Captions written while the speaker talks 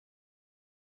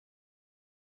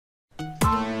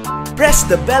press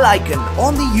the bell icon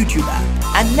on the YouTube app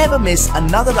and never miss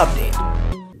another update.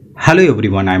 Hello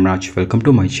everyone, I am Raj. Welcome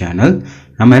to my channel.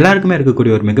 நம்ம எல்லாருக்குமே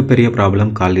இருக்கக்கூடிய ஒரு மிகப்பெரிய problem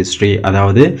கால் history.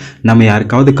 அதாவது நம்ம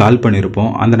யாருக்காவது கால் பண்ணியிருப்போம்,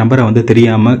 அந்த நம்பரை வந்து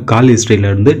தெரியாமல் கால்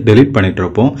ஹிஸ்ட்ரியிலேருந்து டெலிட் பண்ணிட்டு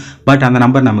இருப்போம். பட் அந்த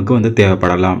நம்பர் நமக்கு வந்து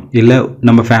தேவைப்படலாம். இல்லை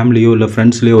நம்ம ஃபேமிலியோ இல்லை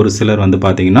ஃப்ரெண்ட்ஸ்லேயோ ஒரு சிலர் வந்து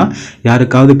பார்த்திங்கன்னா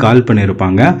யாருக்காவது கால்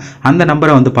பண்ணியிருப்பாங்க, அந்த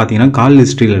நம்பரை வந்து பார்த்திங்கன்னா கால்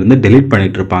ஹிஸ்ட்ரியிலேருந்து டெலிட்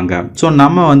பண்ணிட்டு இருப்பாங்க. ஸோ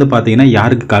நம்ம வந்து பார்த்திங்கன்னா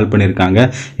யாருக்கு கால் பண்ணியிருக்காங்க,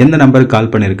 எந்த நம்பருக்கு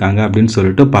கால் பண்ணியிருக்காங்க அப்படின்னு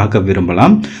சொல்லிட்டு பார்க்க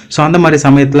விரும்பலாம். ஸோ அந்த மாதிரி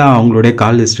சமயத்தில் அவங்களுடைய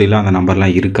கால் ஹிஸ்ட்ரியில் அந்த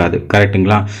நம்பர்லாம் இருக்காது.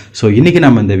 கரெக்டுங்களா? ஸோ இன்றைக்கி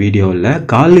நம்ம இந்த வீடியோவில்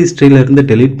கால் ஹிஸ்ட்ரியிலேருந்து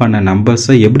டெலிட் பண்ண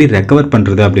நம்பர்ஸை எப்படி ரெக்கவர்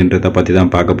பண்ணுறது அப்படின்றத பற்றி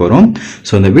தான் பார்க்க போகிறோம்.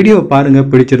 ஸோ இந்த வீடியோவை பாருங்கள்,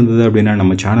 பிடிச்சிருந்தது அப்படின்னா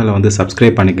நம்ம சேனலை வந்து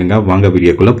சப்ஸ்கிரைப் பண்ணிக்கோங்க. வாங்க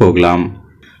வீடியோக்குள்ளே போகலாம்.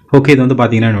 ஓகே, இது வந்து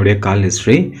பார்த்தீங்கன்னா என்னுடைய கால்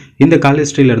ஹிஸ்ட்ரி. இந்த கால்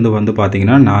ஹிஸ்ட்ரியிலேருந்து வந்து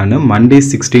பார்த்தீங்கன்னா நான் மண்டே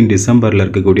 16 டிசம்பரில்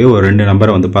இருக்கக்கூடிய ஒரு 2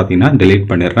 நம்பரை வந்து பார்த்தீங்கன்னா டெலிட்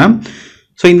பண்ணிடுறேன்.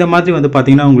 ஸோ இந்த மாதிரி வந்து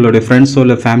பார்த்தீங்கன்னா உங்களுடைய ஃப்ரெண்ட்ஸோ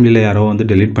இல்லை ஃபேமிலியில் யாரோ வந்து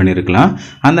டெலிட் பண்ணியிருக்கலாம்.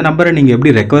 அந்த நம்பரை நீங்கள்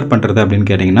எப்படி ரெக்கவர் பண்ணுறது அப்படின்னு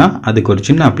கேட்டிங்கன்னா அதுக்கு ஒரு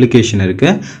சின்ன அப்ளிகேஷன்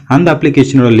இருக்குது. அந்த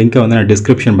அப்ளிகேஷனோட லிங்க்கை வந்து நான்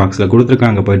டிஸ்கிரிப்ஷன் பாக்ஸில்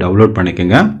கொடுத்துருக்கேன், அங்கே போய் டவுன்லோட்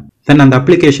பண்ணிக்கோங்க. தென் அந்த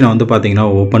அப்ளிகேஷனை வந்து பார்த்தீங்கன்னா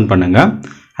ஓப்பன் பண்ணுங்கள்.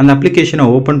 அந்த அப்ளிகேஷனை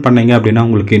ஓப்பன் பண்ணீங்க அப்படின்னா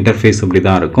உங்களுக்கு இன்டர்ஃபேஸ் இப்படி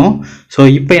தான் இருக்கும். ஸோ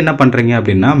இப்போ என்ன பண்ணுறீங்க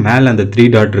அப்படின்னா மேலே அந்த 3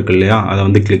 டாட் இருக்கு இல்லையா, அதை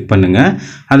வந்து கிளிக் பண்ணுங்கள்.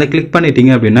 அதை கிளிக்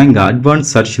பண்ணிட்டீங்க அப்படின்னா இங்கே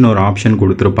அட்வான்ஸ் சர்ச்னு ஒரு ஆப்ஷன்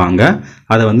கொடுத்துருப்பாங்க,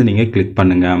 அதை வந்து நீங்கள் கிளிக்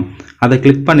பண்ணுங்கள். அதை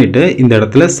கிளிக் பண்ணிவிட்டு இந்த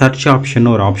இடத்துல சர்ச் ஆப்ஷன்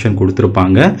ஒரு ஆப்ஷன்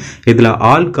கொடுத்துருப்பாங்க. இதில்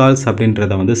ஆல் கால்ஸ்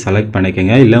அப்படின்றத வந்து செலக்ட்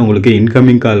பண்ணிக்கோங்க. இல்லை உங்களுக்கு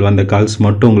இன்கமிங் கால் வந்த கால்ஸ்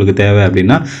மட்டும் உங்களுக்கு தேவை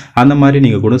அப்படின்னா அந்த மாதிரி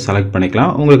நீங்கள் கூட செலக்ட்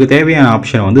பண்ணிக்கலாம். உங்களுக்கு தேவையான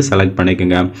ஆப்ஷனை வந்து செலக்ட்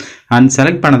பண்ணிக்கோங்க. அண்ட்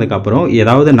செலக்ட் பண்ணதுக்கப்புறம்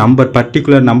ஏதாவது நம்பர்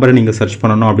பர்டிகுலர் நம்பரை நீங்கள் சர்ச்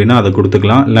பண்ணணும் அப்படின்னா அதை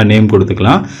கொடுத்துக்கலாம், இல்லை நேம்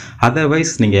கொடுத்துக்கலாம்.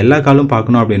 அதர்வைஸ் நீங்கள் எல்லா காலும்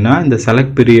பார்க்கணும் அப்படின்னா இந்த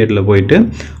செலக்ட் பீரியடில் போயிட்டு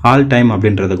ஆல் டைம்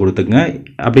அப்படின்றத கொடுத்துக்குங்க.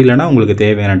 அப்படி இல்லைனா உங்களுக்கு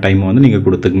தேவையான டைம் வந்து நீங்கள்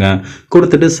கொடுத்துக்குங்க.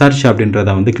 கொடுத்துட்டு சர்ச் அப்படின்றத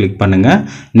வந்து கிளிக் பண்ணுங்கள்.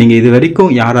 நீங்கள் இது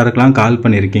வரைக்கும் யாருக்கெல்லாம் கால்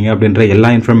பண்ணியிருக்கீங்க அப்படின்ற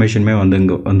எல்லா இன்ஃபர்மேஷனுமே வந்து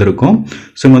இங்கே வந்திருக்கும்.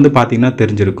 ஸோ இங்கே வந்து பார்த்தீங்கன்னா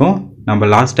தெரிஞ்சிருக்கும். நம்ம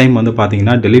லாஸ்ட் டைம் வந்து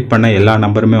பார்த்தீங்கன்னா டெலிட் பண்ண எல்லா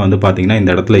நம்பருமே வந்து பார்த்தீங்கன்னா இந்த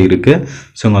இடத்துல இருக்குது.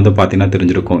 ஸோ இங்கே வந்து பார்த்தீங்கன்னா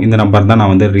தெரிஞ்சிருக்கும். இந்த நம்பர் தான்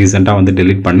நான் வந்து ரீசெண்டாக வந்து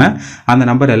டெலிட் பண்ணேன். அந்த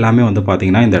நம்பர் எல்லாமே வந்து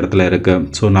பார்த்தீங்கன்னா இந்த இடத்துல இருக்குது.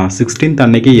 ஸோ நான் 16th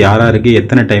அன்னைக்கு யாருக்கு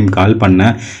எத்தனை டைம் கால்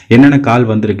பண்ணேன், என்னென்ன கால்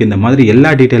வந்திருக்கு, இந்த மாதிரி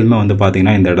எல்லா டீட்டெயிலுமே வந்து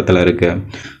பார்த்தீங்கன்னா இந்த இடத்துல இருக்குது.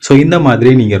 ஸோ இந்த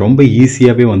மாதிரி நீங்கள் ரொம்ப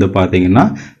ஈஸியாகவே வந்து பார்த்தீங்கன்னா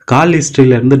கால்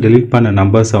ஹிஸ்ட்ரியிலேருந்து டெலிட் பண்ண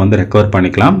நம்பர்ஸை வந்து ரெக்கவர்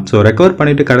பண்ணிக்கலாம். ஸோ ரெக்கவர்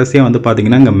பண்ணிவிட்டு கடைசியாக வந்து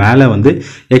பார்த்தீங்கன்னா இங்கே மேலே வந்து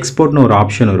எக்ஸ்போர்ட்னு ஒரு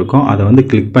ஆப்ஷன் இருக்கும், அதை வந்து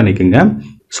கிளிக் பண்ணிக்கோங்க.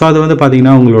 ஸோ அது வந்து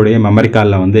பார்த்தீங்கன்னா உங்களுடைய மெமரி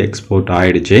கார்டில் வந்து எக்ஸ்போர்ட்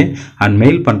ஆகிடுச்சு. அண்ட்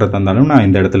மெயில் பண்ணுறதா இருந்தாலும் நான்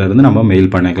இந்த இடத்துல இருந்து நம்ம மெயில்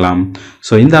பண்ணிக்கலாம்.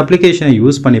 ஸோ இந்த அப்ளிகேஷனை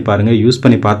யூஸ் பண்ணி பாருங்கள். யூஸ்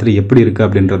பண்ணி பார்த்துட்டு எப்படி இருக்குது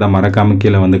அப்படின்றத மறக்காமல்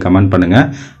கீழே வந்து கமெண்ட் பண்ணுங்கள்.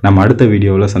 நம்ம அடுத்த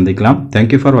வீடியோவில் சந்திக்கலாம்.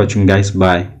 தேங்க்யூ ஃபார் வாட்சிங் கைஸ்.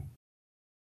 பாய்.